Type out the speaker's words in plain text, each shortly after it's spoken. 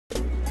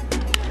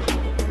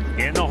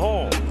in the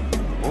hole.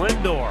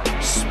 Lindor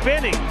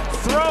spinning,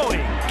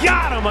 throwing,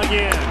 got him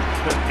again.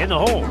 In the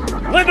hole.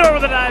 Lindor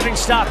with a diving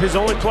stop. His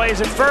only play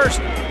is at first.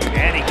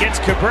 And he gets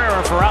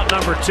Cabrera for out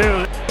number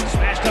 2.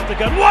 Smashed up the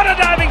gun. What a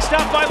diving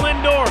stop by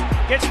Lindor.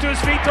 Gets to his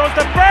feet, throws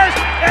to first,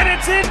 and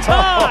it's in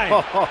time.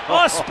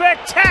 A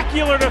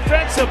spectacular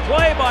defensive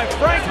play by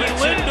Frankie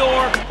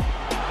Lindor.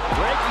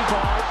 Breaking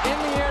ball in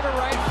the air to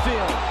right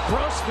field.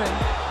 Grossman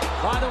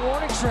by the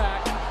warning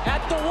track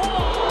at the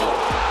wall.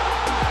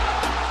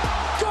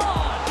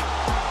 Gone.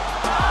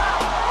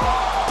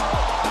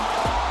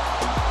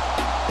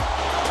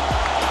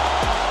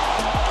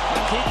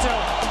 Quito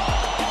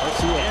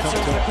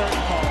answers the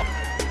curtain call.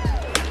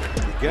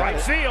 Right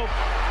field.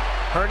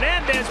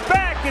 Hernandez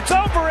back. It's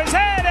over his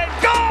head and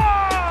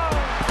gone.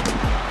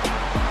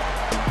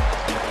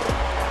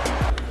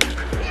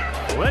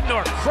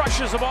 Lindor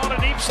crushes the ball to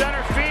deep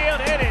center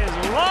field. It is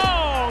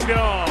long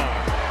gone.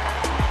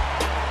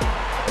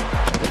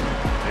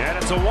 And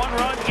it's a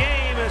one-run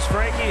game as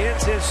Frankie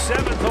hits his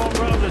 7th home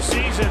run of the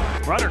season.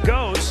 Runner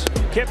goes.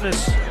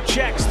 Kipnis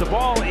checks. The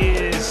ball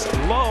is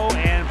low,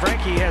 and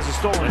Frankie has a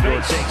stolen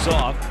base. Takes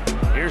off.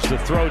 Here's the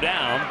throw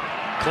down.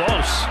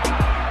 Close.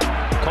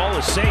 Call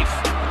is safe.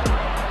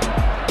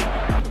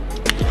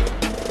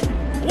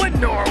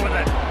 Lindor with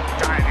a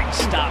diving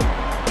stop.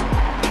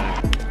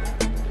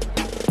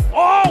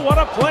 Oh, what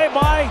a play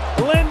by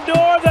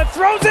Lindor that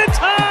throws in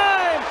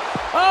time!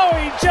 Oh,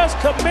 he just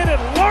committed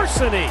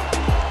larceny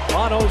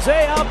on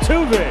Jose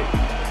Altuve.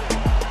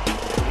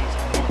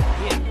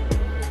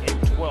 He's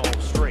in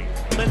 12 straight.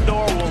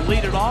 Lindor will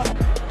lead it off.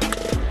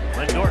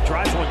 Lindor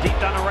drives one deep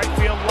down the right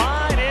field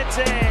line. It's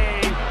a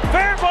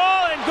fair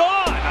ball and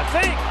gone, I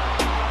think.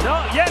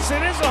 No, yes,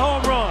 it is a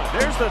home run.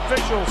 There's the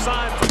official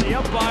sign from the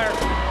umpire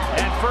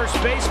at first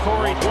base,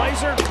 Corey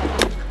Blazer.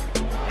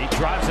 He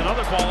drives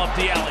another ball up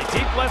the alley.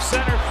 Deep left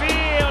center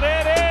field.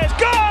 It is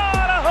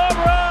gone! A home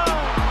run!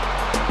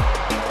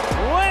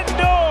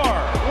 Lindor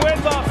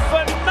with a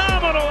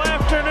phenomenal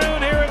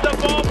afternoon here at the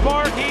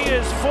ballpark. He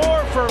is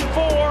 4 for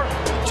 4.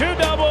 2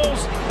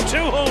 doubles,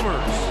 2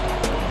 homers.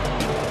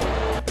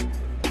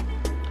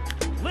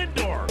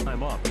 Lindor.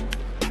 I'm up.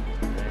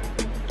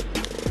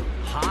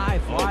 High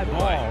fly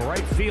ball,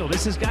 right field.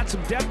 This has got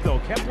some depth though.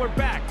 Kepler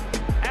back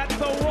at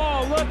the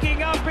wall,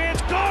 looking up.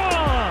 It's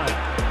gone!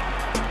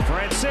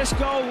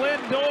 Francisco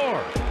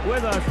Lindor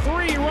with a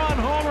 3-run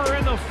homer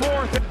in the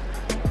 4th.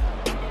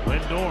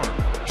 Lindor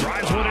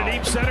drives one to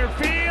deep center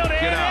field.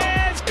 It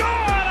is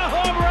gone! A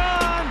home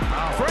run!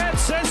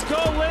 Francisco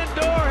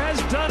Lindor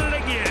has done it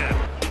again.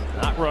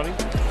 Not running.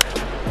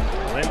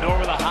 Lindor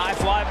with a high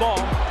fly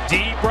ball.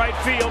 Deep right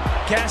field.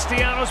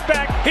 Castellanos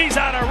back. He's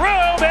out of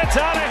room. It's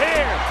out of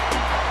here.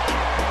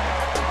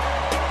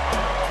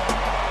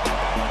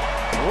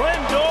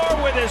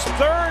 Lindor with his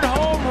 3rd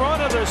home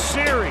run of the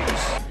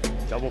series.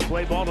 Double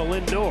play ball to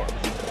Lindor.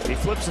 He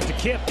flips it to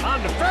Kip.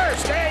 On to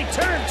first. Hey,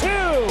 turn 2.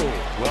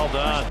 Well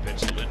done.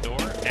 Pitch to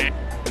Lindor. And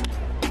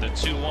the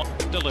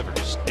 2-1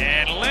 delivers.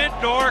 And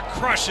Lindor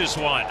crushes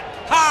one.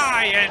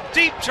 High and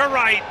deep to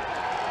right.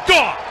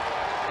 Gone.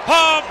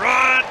 Home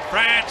run,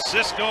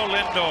 Francisco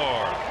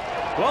Lindor.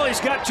 Well,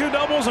 he's got 2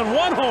 doubles and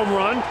 1 home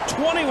run.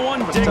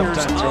 21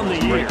 dingers on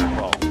the year.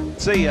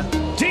 See ya.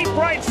 Deep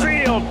right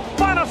field.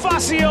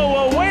 Bonifacio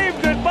will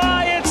wave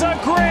goodbye. It's a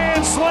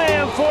grand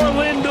slam for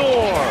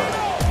Lindor.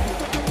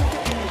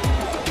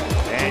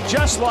 And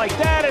just like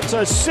that, it's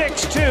a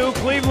 6-2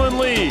 Cleveland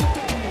lead.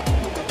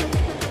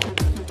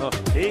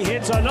 He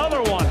hits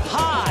another one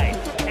high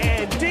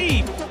and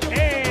deep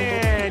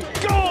and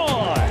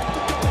gone.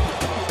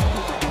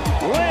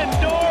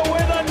 Lindor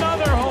with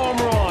another home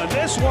run.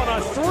 This one a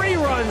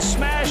 3-run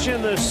smash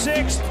in the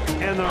 6th,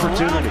 and the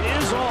run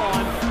is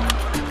on.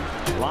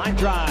 Line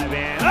drive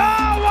and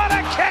oh, what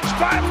a catch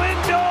by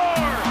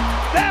Lindor!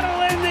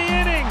 That'll end the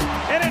inning,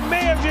 and it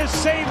may have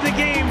just saved the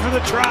game for the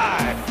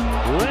Tribe.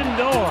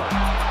 Lindor,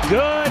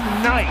 good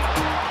night.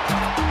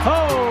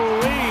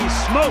 Holy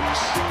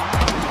smokes!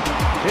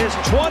 His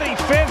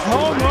 25th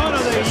home run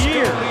of the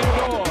year.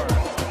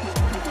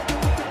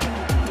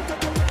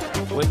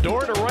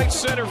 Lindor to right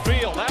center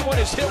field. That one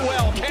is hit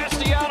well.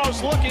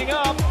 Castellanos looking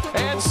up,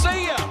 and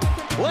see ya!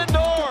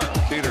 Lindor,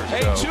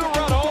 a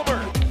 2-run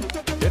homer.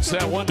 Hits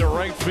that one to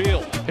right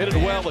field. Hit it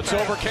well. It's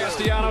over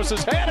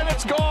Castellanos' head, and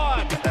it's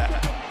gone.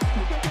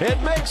 It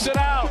makes it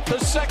out. The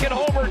 2nd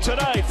homer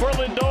tonight for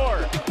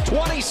Lindor.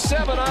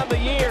 27 on the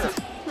year.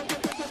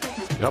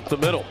 Up the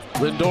middle.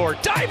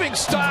 Lindor, diving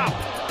stop.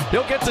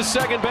 He'll get to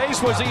second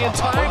base. Was he in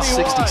time?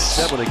 He was.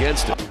 67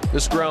 against it.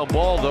 This ground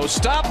ball, though,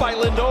 stopped by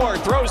Lindor.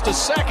 Throws to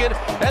second,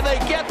 and they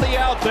get the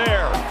out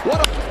there.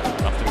 What a...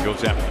 Nothing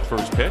goes after the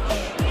first pitch.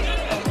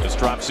 This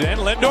drops in.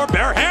 Lindor,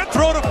 bare hand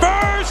throw to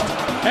first,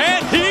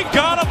 and he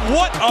got him.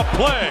 What a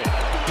play!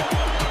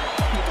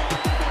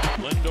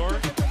 Lindor,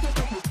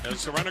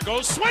 as the runner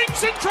goes,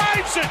 swings and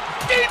drives it.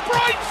 Deep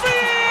right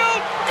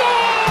field.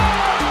 Goal!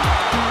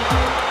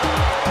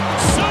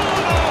 Soon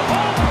a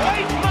home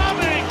plate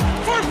mobbing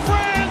for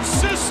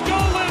Francisco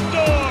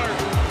Lindor.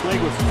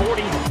 Played with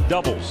 40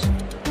 doubles.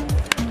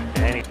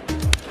 And he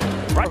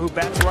right, who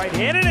bats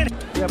right-handed. And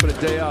Yeah, but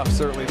a day off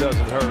certainly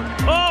doesn't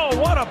hurt. oh,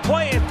 what a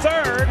play at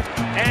third.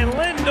 And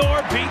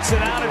Lindor beats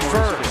it out at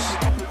first.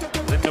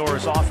 Lindor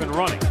is off and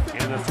running,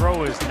 and the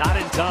throw is not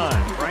in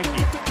time.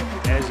 Frankie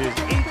has his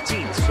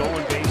 18th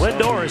stolen base.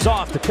 Lindor is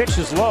off. The pitch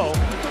is low.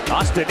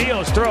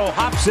 Astudillo's throw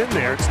hops in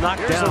there. It's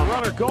knocked down. There's a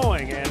runner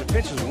going, and the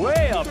pitch is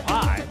way up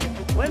high.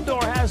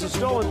 Lindor has a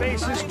stolen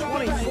base, his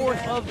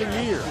 24th of the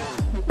year.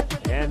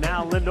 And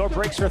now Lindor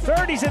breaks for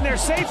third. He's in there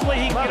safely.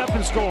 He can get up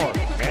and score.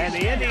 And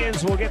the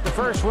Indians will get the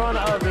first run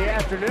of the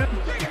afternoon.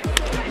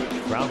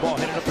 Ground ball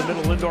headed up the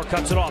middle. Lindor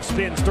cuts it off.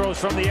 Spins, throws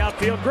from the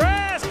outfield.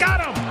 Grass, got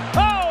him!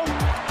 Oh,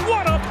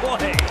 what a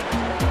play!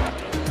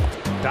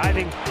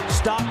 Diving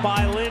stop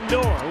by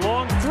Lindor.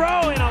 Long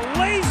throw and a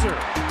laser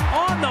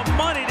on the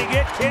money to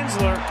get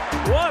Kinsler.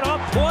 What a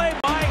play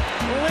by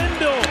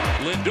Lindor.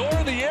 Lindor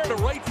in the air to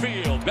right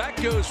field.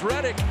 Back goes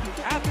Reddick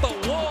at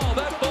the wall.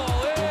 That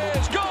ball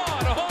is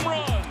gone. A home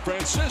run.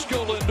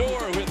 Francisco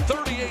Lindor, who hit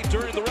 38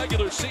 during the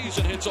regular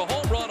season, hits a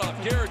home run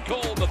off Garrett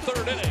Cole in the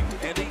third inning.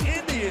 And the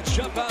Indians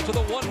jump out to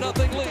the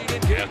 1-0 lead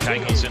in game 2.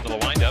 Tangles into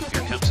the windup.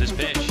 Here comes his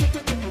pitch.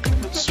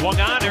 Swung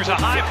on. There's a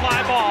high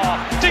fly ball.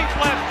 Deep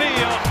left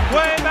field.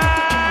 Way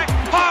back.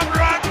 Home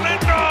run,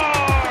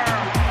 Lindor.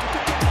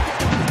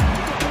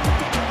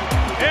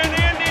 And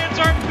the Indians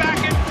are back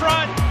in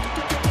front.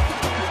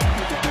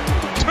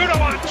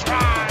 2-1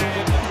 try.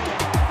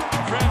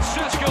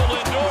 Francisco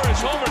Lindor is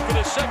homered for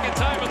the second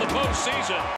time in the postseason.